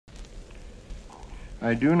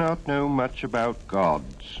I do not know much about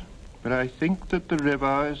gods, but I think that the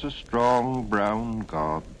river is a strong brown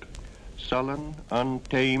god, sullen,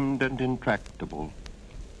 untamed, and intractable,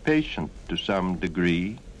 patient to some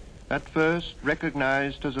degree, at first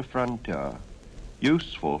recognized as a frontier,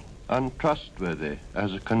 useful, untrustworthy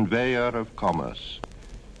as a conveyor of commerce,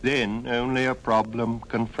 then only a problem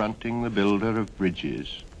confronting the builder of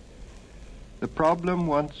bridges. The problem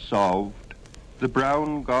once solved, the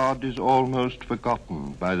brown god is almost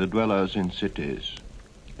forgotten by the dwellers in cities,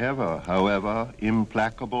 ever, however,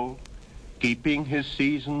 implacable, keeping his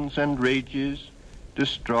seasons and rages,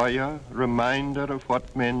 destroyer, reminder of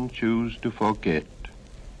what men choose to forget.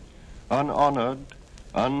 Unhonored,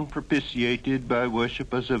 unpropitiated by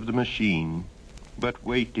worshippers of the machine, but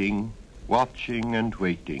waiting, watching and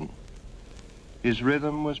waiting. His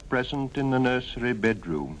rhythm was present in the nursery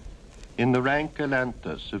bedroom, in the rank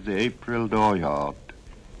ailanthus of the April dooryard,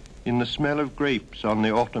 in the smell of grapes on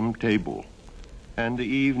the autumn table, and the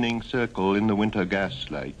evening circle in the winter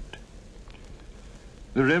gaslight.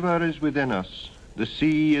 The river is within us, the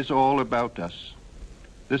sea is all about us.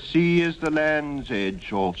 The sea is the land's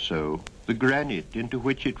edge also, the granite into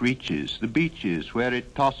which it reaches, the beaches where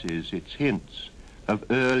it tosses its hints of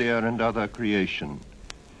earlier and other creation.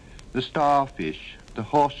 The starfish, the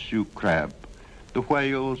horseshoe crab, the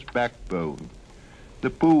whale's backbone, the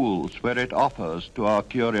pools where it offers to our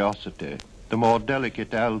curiosity the more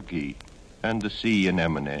delicate algae, and the sea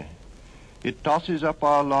anemone. It tosses up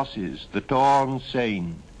our losses, the torn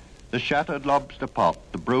seine, the shattered lobster pot,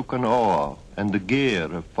 the broken oar, and the gear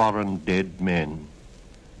of foreign dead men.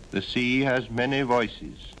 The sea has many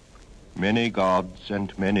voices, many gods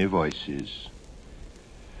and many voices.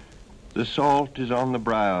 The salt is on the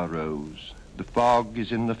briar rose, the fog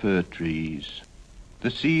is in the fir trees. The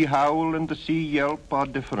sea howl and the sea yelp are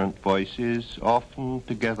different voices, often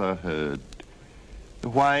together heard. The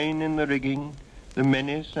whine in the rigging, the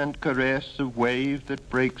menace and caress of wave that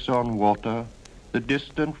breaks on water, the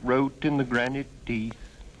distant rote in the granite teeth,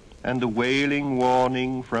 and the wailing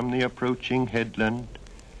warning from the approaching headland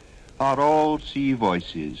are all sea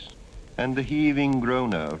voices, and the heaving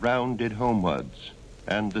groaner rounded homewards,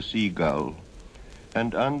 and the seagull.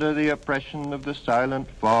 And under the oppression of the silent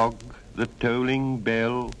fog, the tolling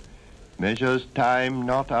bell measures time,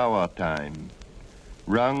 not our time,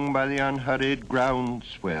 rung by the unhurried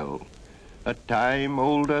groundswell, a time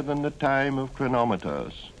older than the time of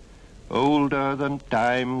chronometers, older than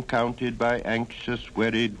time counted by anxious,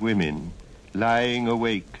 worried women, lying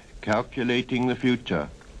awake, calculating the future,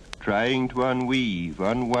 trying to unweave,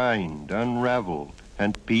 unwind, unravel,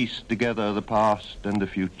 and piece together the past and the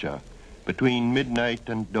future, between midnight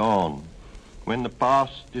and dawn, when the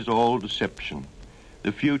past is all deception,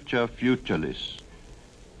 the future futureless,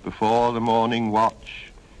 before the morning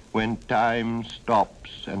watch, when time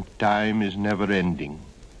stops and time is never ending,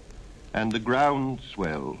 and the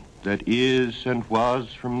groundswell that is and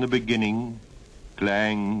was from the beginning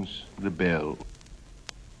clangs the bell.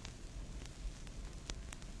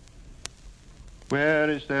 Where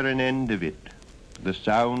is there an end of it, the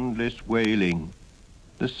soundless wailing,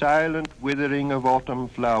 the silent withering of autumn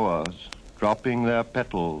flowers, dropping their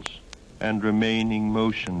petals and remaining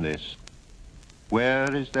motionless?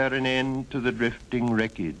 Where is there an end to the drifting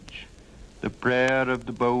wreckage, the prayer of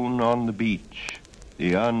the bone on the beach,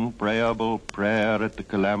 the unprayable prayer at the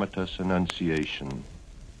calamitous Annunciation?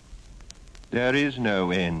 There is no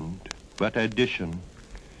end, but addition,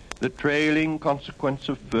 the trailing consequence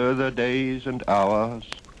of further days and hours,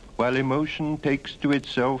 while emotion takes to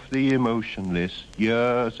itself the emotionless,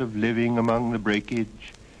 years of living among the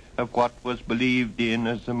breakage of what was believed in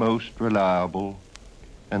as the most reliable,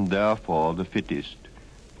 and therefore the fittest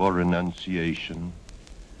for renunciation.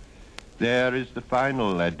 There is the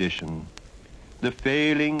final addition, the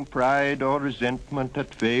failing pride or resentment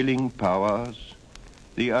at failing powers,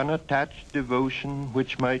 the unattached devotion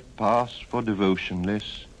which might pass for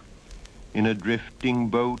devotionless, in a drifting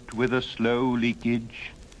boat with a slow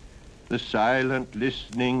leakage, the silent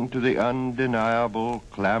listening to the undeniable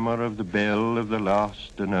clamor of the bell of the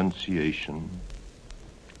last Annunciation.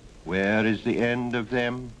 Where is the end of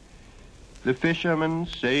them? The fishermen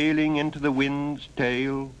sailing into the wind's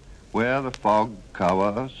tail, where the fog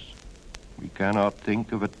covers. We cannot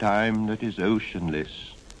think of a time that is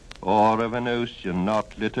oceanless, or of an ocean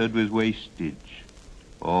not littered with wastage,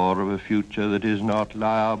 or of a future that is not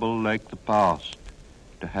liable, like the past,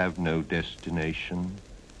 to have no destination.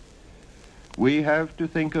 We have to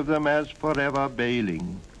think of them as forever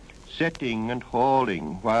bailing, setting and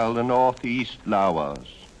hauling while the northeast lowers,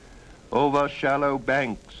 over shallow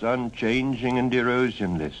banks unchanging and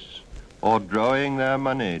erosionless, or drawing their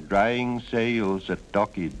money, drying sails at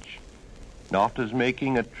dockage, not as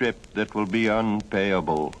making a trip that will be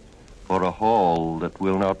unpayable, for a haul that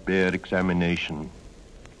will not bear examination.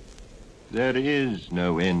 There is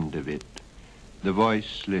no end of it, the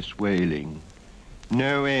voiceless wailing,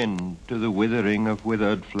 no end to the withering of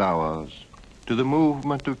withered flowers, to the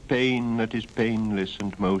movement of pain that is painless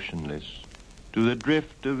and motionless, to the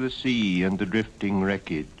drift of the sea and the drifting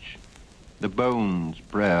wreckage, the bone's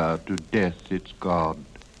prayer to death its God.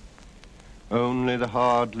 Only the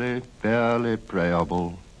hardly, barely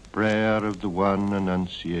prayable prayer of the one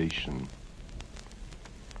Annunciation.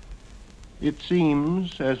 It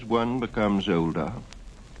seems, as one becomes older,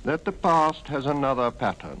 that the past has another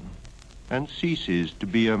pattern and ceases to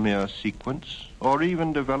be a mere sequence or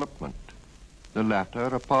even development, the latter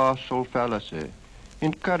a partial fallacy,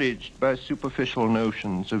 encouraged by superficial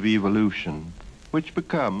notions of evolution, which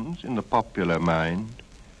becomes, in the popular mind,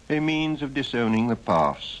 a means of disowning the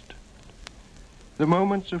past. The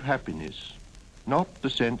moments of happiness, not the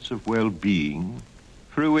sense of well-being,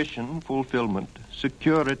 fruition, fulfillment,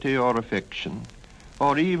 security or affection,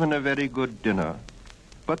 or even a very good dinner,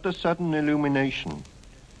 but the sudden illumination.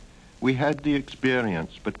 We had the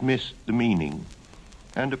experience but missed the meaning,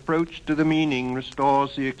 and approach to the meaning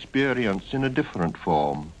restores the experience in a different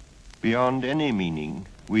form, beyond any meaning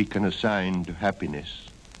we can assign to happiness.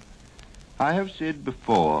 I have said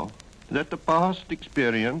before that the past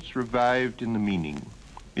experience revived in the meaning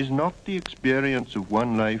is not the experience of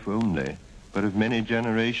one life only, but of many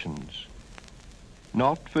generations.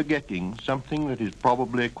 Not forgetting something that is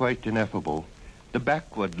probably quite ineffable, the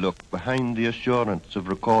backward look behind the assurance of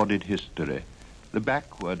recorded history, the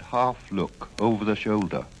backward half-look over the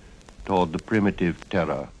shoulder toward the primitive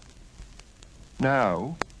terror.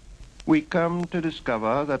 Now, we come to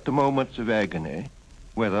discover that the moments of agony,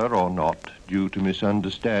 whether or not due to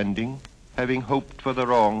misunderstanding, having hoped for the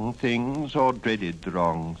wrong things or dreaded the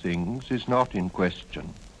wrong things, is not in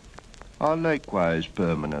question, are likewise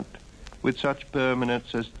permanent, with such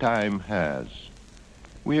permanence as time has.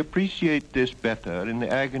 We appreciate this better in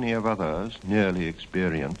the agony of others nearly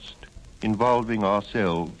experienced, involving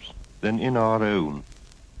ourselves, than in our own.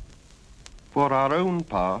 For our own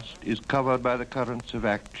past is covered by the currents of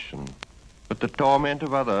action, but the torment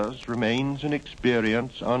of others remains an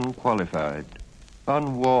experience unqualified,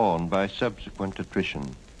 unworn by subsequent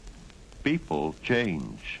attrition. People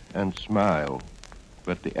change and smile,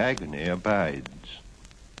 but the agony abides.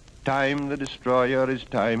 Time the destroyer is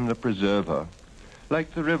time the preserver,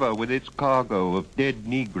 like the river with its cargo of dead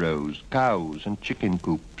Negroes, cows, and chicken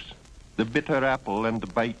coops, the bitter apple and the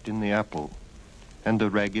bite in the apple, and the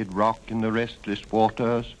ragged rock in the restless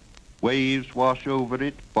waters. Waves wash over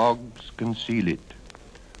it, bogs conceal it.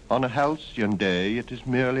 On a halcyon day it is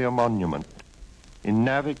merely a monument. In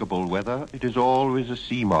navigable weather it is always a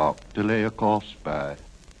sea mark to lay a course by.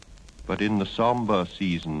 But in the somber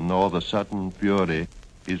season or the sudden fury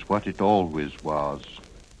is what it always was.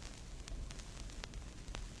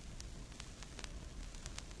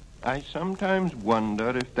 I sometimes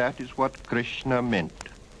wonder if that is what Krishna meant,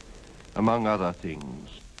 among other things,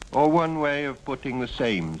 or one way of putting the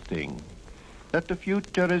same thing, that the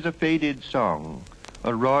future is a faded song,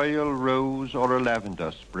 a royal rose or a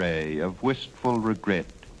lavender spray of wistful regret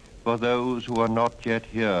for those who are not yet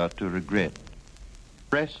here to regret,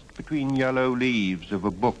 pressed between yellow leaves of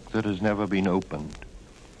a book that has never been opened.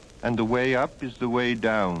 And the way up is the way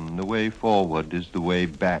down, the way forward is the way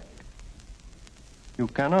back. You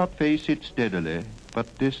cannot face it steadily,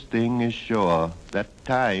 but this thing is sure, that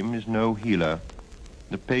time is no healer.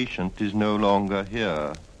 The patient is no longer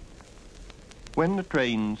here. When the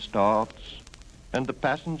train starts and the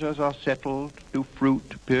passengers are settled to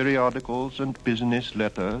fruit, periodicals, and business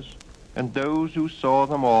letters, and those who saw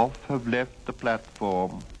them off have left the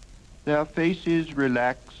platform, their faces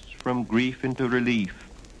relax from grief into relief,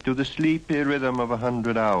 to the sleepy rhythm of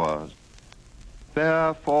 100 hours.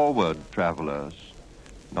 Fare forward, travelers,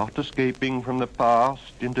 not escaping from the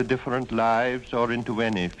past into different lives or into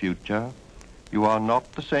any future. You are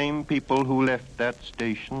not the same people who left that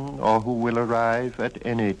station or who will arrive at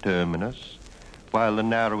any terminus, while the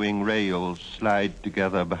narrowing rails slide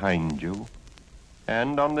together behind you.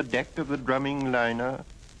 And on the deck of the drumming liner,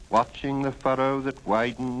 watching the furrow that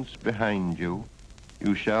widens behind you,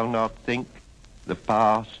 you shall not think the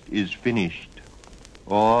past is finished,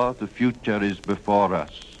 or the future is before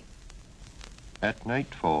us. At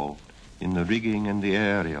nightfall, in the rigging and the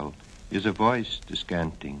aerial, is a voice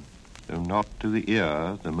descanting, though not to the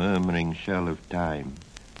ear the murmuring shell of time,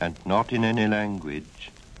 and not in any language.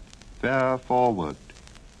 Fare forward,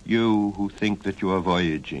 you who think that you are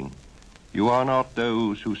voyaging. You are not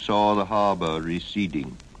those who saw the harbor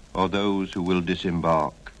receding, or those who will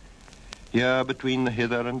disembark. Here between the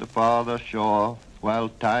hither and the farther shore, while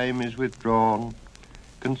time is withdrawn,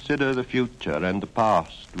 consider the future and the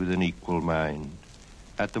past with an equal mind.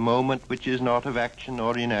 At the moment which is not of action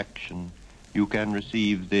or inaction, you can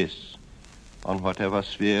receive this. On whatever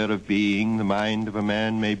sphere of being the mind of a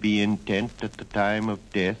man may be intent at the time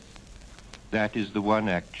of death, that is the one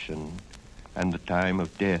action, and the time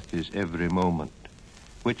of death is every moment,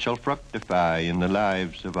 which shall fructify in the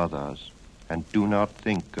lives of others, and do not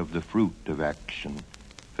think of the fruit of action.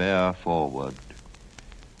 Fare forward.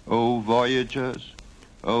 O voyagers,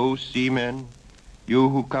 O seamen, you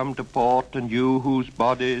who come to port and you whose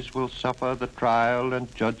bodies will suffer the trial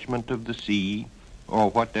and judgment of the sea, or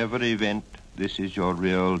whatever event, this is your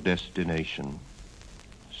real destination.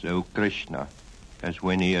 So Krishna, as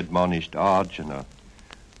when he admonished Arjuna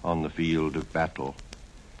on the field of battle,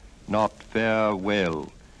 not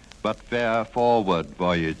farewell, but fare forward,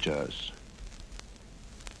 voyagers.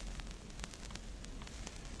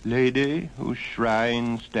 Lady, whose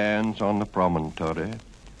shrine stands on the promontory,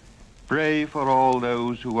 pray for all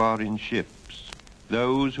those who are in ships,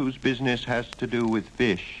 those whose business has to do with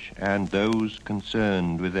fish, and those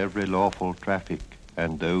concerned with every lawful traffic,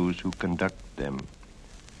 and those who conduct them.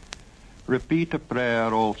 Repeat a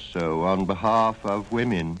prayer also on behalf of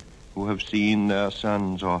women who have seen their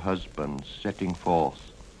sons or husbands setting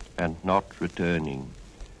forth and not returning.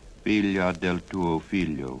 Figlia del tuo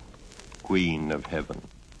figlio, Queen of Heaven.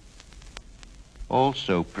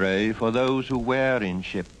 Also pray for those who were in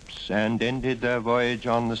ships and ended their voyage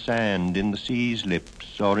on the sand, in the sea's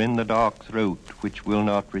lips, or in the dark throat which will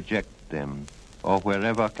not reject them, or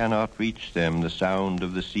wherever cannot reach them the sound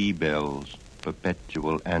of the sea bells,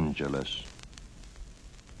 perpetual Angelus.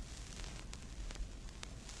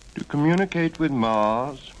 To communicate with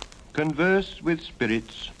Mars, converse with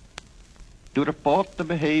spirits, to report the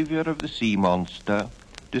behavior of the sea monster,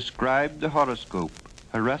 describe the horoscope,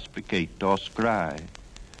 haruspicate or scry,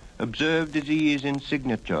 observe disease in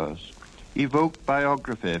signatures, evoke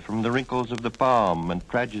biography from the wrinkles of the palm and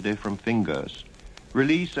tragedy from fingers,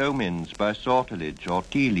 release omens by sortilege or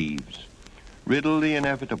tea leaves, riddle the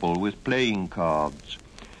inevitable with playing cards,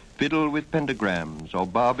 fiddle with pentagrams or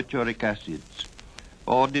barbituric acids,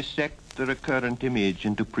 or dissect the recurrent image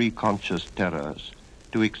into preconscious terrors,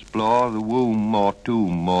 to explore the womb or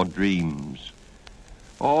tomb or dreams.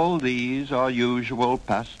 All these are usual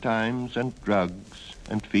pastimes and drugs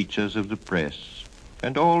and features of the press,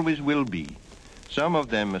 and always will be, some of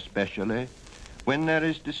them especially, when there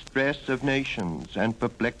is distress of nations and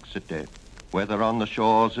perplexity, whether on the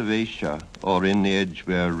shores of Asia or in the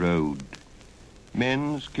Edgware Road.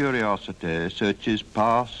 Men's curiosity searches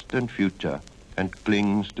past and future and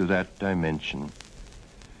clings to that dimension.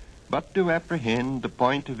 But to apprehend the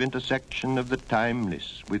point of intersection of the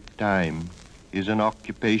timeless with time is an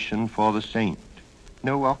occupation for the saint.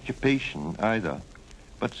 No occupation either,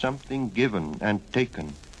 but something given and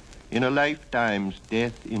taken, in a lifetime's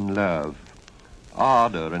death in love,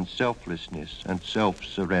 ardor and selflessness and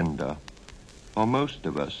self-surrender. For most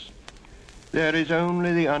of us, there is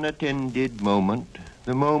only the unattended moment,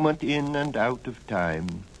 the moment in and out of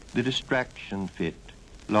time, the distraction fit,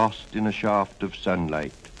 lost in a shaft of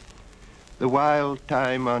sunlight, the wild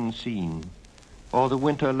time unseen, or the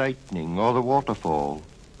winter lightning, or the waterfall,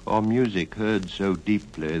 or music heard so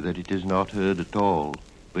deeply that it is not heard at all,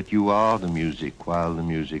 but you are the music while the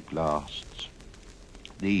music lasts.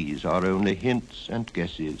 These are only hints and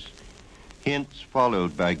guesses, hints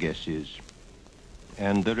followed by guesses,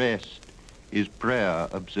 and the rest is prayer,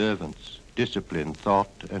 observance, discipline,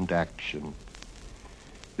 thought, and action.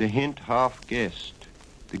 The hint half guessed,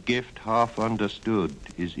 the gift half understood,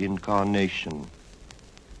 is incarnation.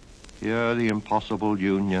 Here the impossible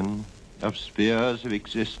union of spheres of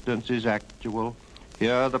existence is actual.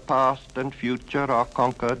 Here the past and future are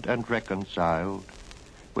conquered and reconciled.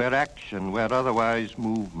 Where action, where otherwise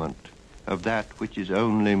movement, of that which is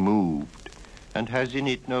only moved, and has in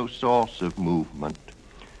it no source of movement,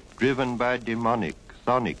 driven by demonic,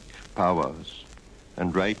 chthonic powers,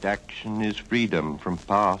 and right action is freedom from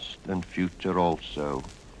past and future also.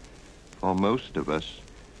 For most of us,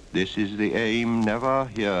 this is the aim never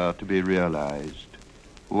here to be realized,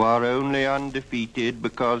 who are only undefeated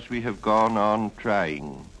because we have gone on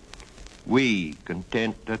trying. We,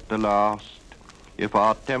 content at the last, if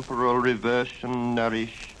our temporal reversion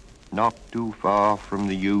nourish, not too far from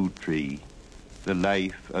the yew tree, the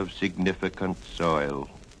life of significant soil.